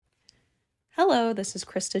Hello, this is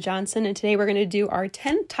Krista Johnson, and today we're going to do our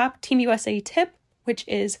 10 top Team USA tip, which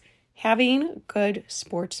is having good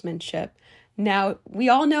sportsmanship. Now, we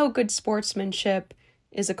all know good sportsmanship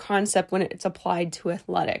is a concept when it's applied to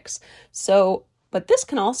athletics. But this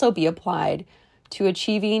can also be applied to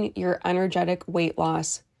achieving your energetic weight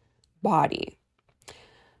loss body.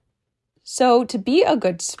 So to be a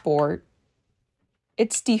good sport,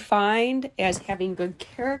 it's defined as having good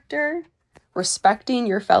character, respecting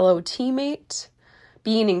your fellow teammate,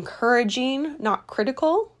 being encouraging, not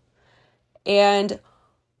critical, and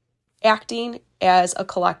acting as a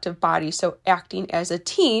collective body. So acting as a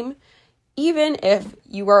team, even if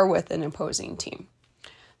you are with an opposing team.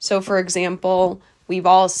 So for example, we've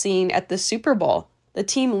all seen at the Super Bowl, the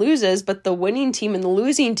team loses, but the winning team and the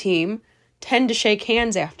losing team tend to shake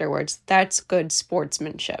hands afterwards. That's good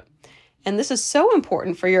sportsmanship. And this is so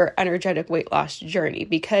important for your energetic weight loss journey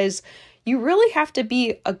because you really have to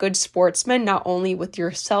be a good sportsman, not only with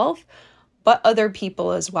yourself, but other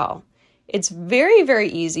people as well. It's very, very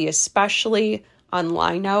easy, especially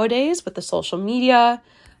online nowadays with the social media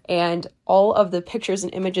and all of the pictures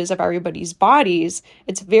and images of everybody's bodies.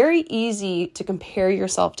 It's very easy to compare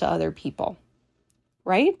yourself to other people,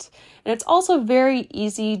 right? And it's also very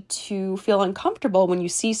easy to feel uncomfortable when you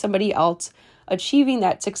see somebody else achieving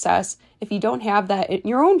that success if you don't have that in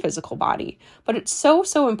your own physical body. But it's so,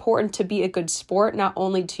 so important to be a good sport, not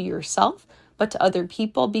only to yourself, but to other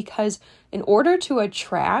people, because in order to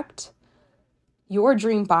attract your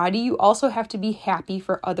dream body, you also have to be happy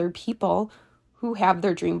for other people who have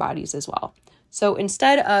their dream bodies as well. So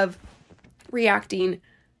instead of reacting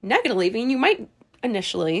negatively, I mean, you might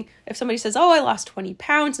initially, if somebody says, oh, I lost 20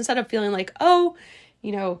 pounds, instead of feeling like, oh,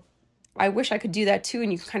 I wish I could do that too,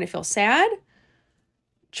 and you kind of feel sad,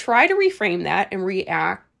 try to reframe that and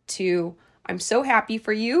react to, I'm so happy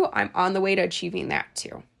for you. I'm on the way to achieving that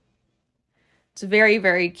too. It's very,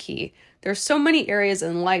 very key. There's so many areas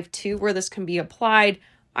in life too where this can be applied.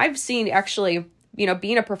 I've seen actually,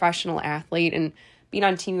 being a professional athlete and being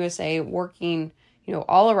on Team USA, working,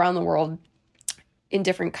 all around the world in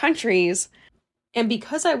different countries. And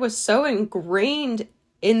because I was so ingrained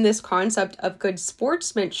in this concept of good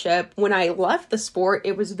sportsmanship, when I left the sport,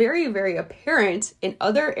 it was very, very apparent in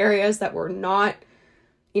other areas that were not,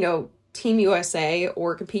 Team USA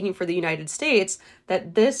or competing for the United States,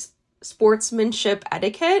 that this sportsmanship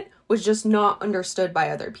etiquette was just not understood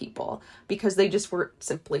by other people because they just were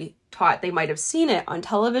simply taught. They might have seen it on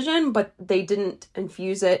television, but they didn't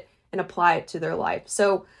infuse it and apply it to their life.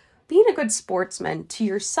 So being a good sportsman to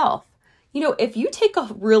yourself, if you take a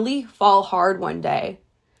really fall hard one day,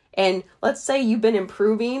 and let's say you've been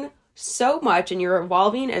improving so much and you're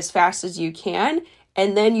evolving as fast as you can,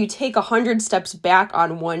 and then you take 100 steps back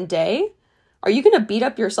on one day, are you going to beat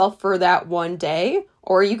up yourself for that one day?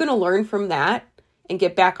 Or are you going to learn from that and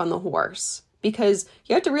get back on the horse? Because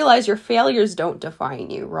you have to realize your failures don't define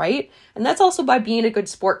you, right? And that's also by being a good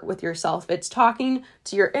sport with yourself. It's talking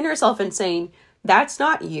to your inner self and saying, that's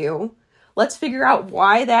not you. Let's figure out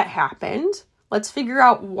why that happened. Let's figure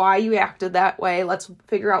out why you acted that way. Let's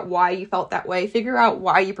figure out why you felt that way. Figure out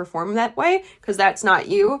why you performed that way, because that's not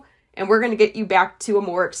you. And we're going to get you back to a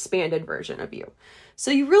more expanded version of you. So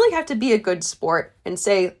you really have to be a good sport and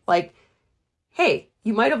say, like, hey,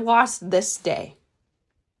 you might have lost this day,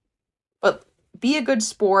 but be a good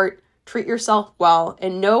sport, treat yourself well,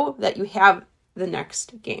 and know that you have the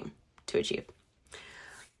next game to achieve.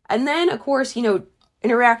 And then, of course,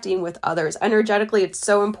 interacting with others. Energetically, it's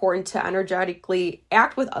so important to energetically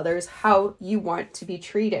act with others how you want to be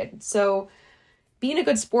treated. So being a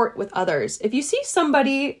good sport with others. If you see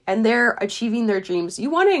somebody and they're achieving their dreams, you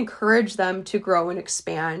want to encourage them to grow and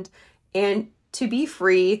expand and to be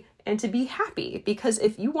free and to be happy. Because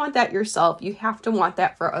if you want that yourself, you have to want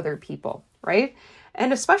that for other people, right?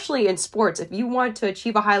 And especially in sports, if you want to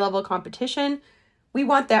achieve a high level competition, we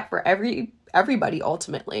want that for everybody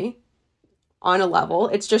ultimately. On a level,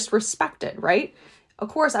 it's just respected, right? Of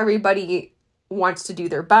course, everybody wants to do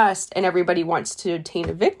their best and everybody wants to obtain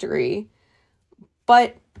a victory,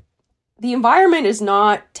 but the environment is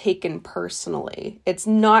not taken personally. It's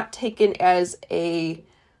not taken as a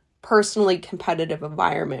personally competitive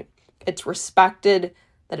environment. It's respected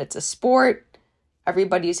that it's a sport.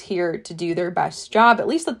 Everybody's here to do their best job, at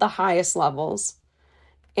least at the highest levels,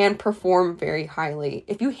 and perform very highly.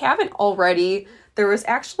 If you haven't already, there was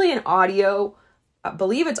actually an audio, I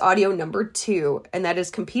believe it's audio number 2, and that is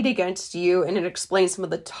Compete Against You, and it explains some of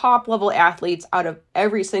the top level athletes out of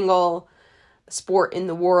every single sport in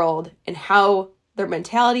the world and how their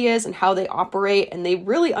mentality is and how they operate, and they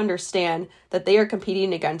really understand that they are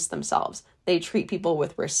competing against themselves. They treat people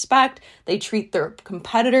with respect. They treat their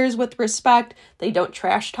competitors with respect. They don't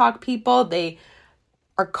trash talk people. They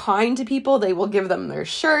are kind to people. They will give them their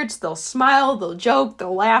shirts. They'll smile. They'll joke.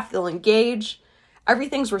 They'll laugh. They'll engage.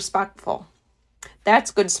 Everything's respectful.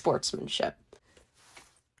 That's good sportsmanship.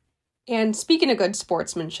 And speaking of good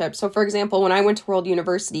sportsmanship, so for example, when I went to World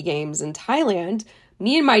University Games in Thailand,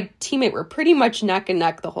 me and my teammate were pretty much neck and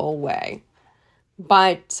neck the whole way.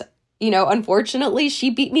 But, unfortunately, she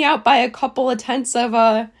beat me out by a couple of tenths of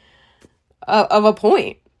a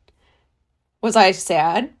point. Was I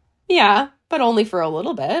sad? Yeah, but only for a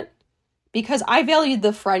little bit. Because I valued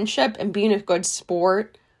the friendship and being a good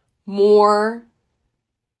sport more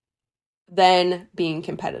than being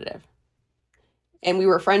competitive. And we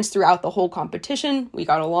were friends throughout the whole competition. We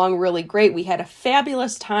got along really great. We had a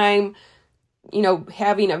fabulous time,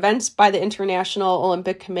 having events by the International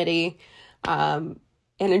Olympic Committee, and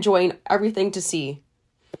enjoying everything to see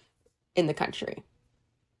in the country.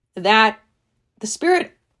 The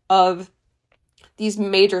spirit of these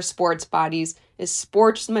major sports bodies is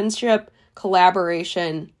sportsmanship,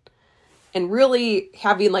 collaboration, and really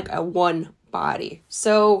having like a one body.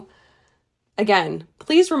 So again,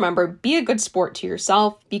 please remember, be a good sport to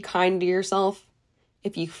yourself, be kind to yourself.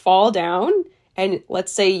 If you fall down and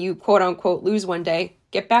let's say you quote unquote lose one day,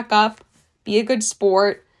 get back up, be a good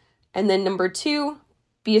sport. And then number 2,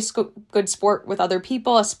 be a good sport with other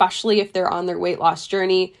people, especially if they're on their weight loss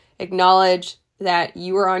journey. Acknowledge that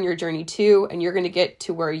you are on your journey too, and you're going to get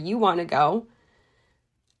to where you want to go.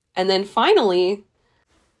 And then finally,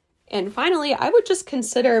 I would just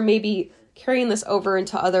consider maybe carrying this over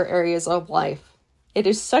into other areas of life. It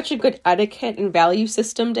is such a good etiquette and value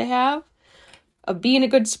system to have of being a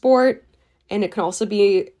good sport, and it can also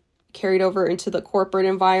be carried over into the corporate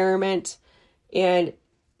environment. And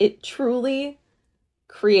it truly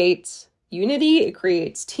creates unity, it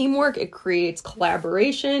creates teamwork, it creates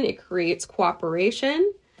collaboration, it creates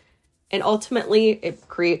cooperation, and ultimately it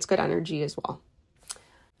creates good energy as well.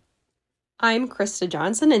 I'm Krista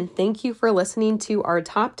Johnson, and thank you for listening to our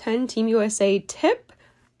top 10 Team USA tip,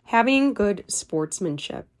 having good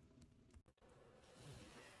sportsmanship.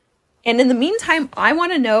 And in the meantime, I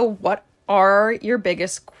want to know, what are your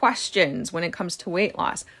biggest questions when it comes to weight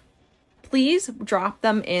loss? Please drop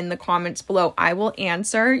them in the comments below. I will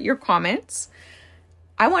answer your comments.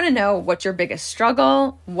 I want to know what's your biggest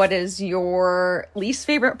struggle. What is your least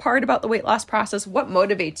favorite part about the weight loss process? What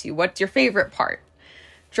motivates you? What's your favorite part?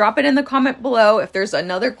 Drop it in the comment below. If there's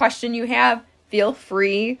another question you have, feel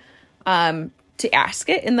free to ask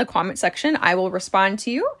it in the comment section. I will respond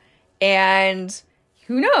to you. And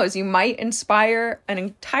who knows, you might inspire an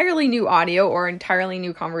entirely new audio or entirely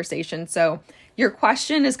new conversation. So your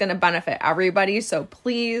question is going to benefit everybody. So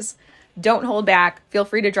please don't hold back. Feel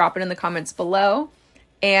free to drop it in the comments below.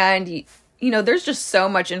 And, there's just so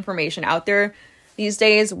much information out there these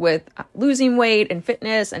days with losing weight and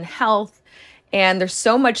fitness and health. And there's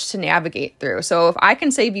so much to navigate through. So if I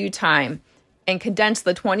can save you time and condense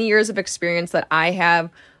the 20 years of experience that I have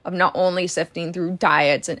of not only sifting through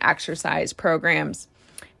diets and exercise programs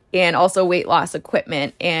and also weight loss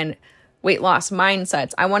equipment and weight loss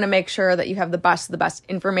mindsets, I want to make sure that you have the best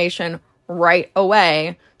information right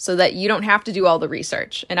away so that you don't have to do all the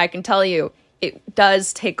research. And I can tell you, it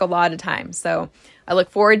does take a lot of time. So I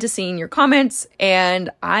look forward to seeing your comments,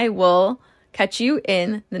 and I will catch you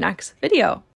in the next video.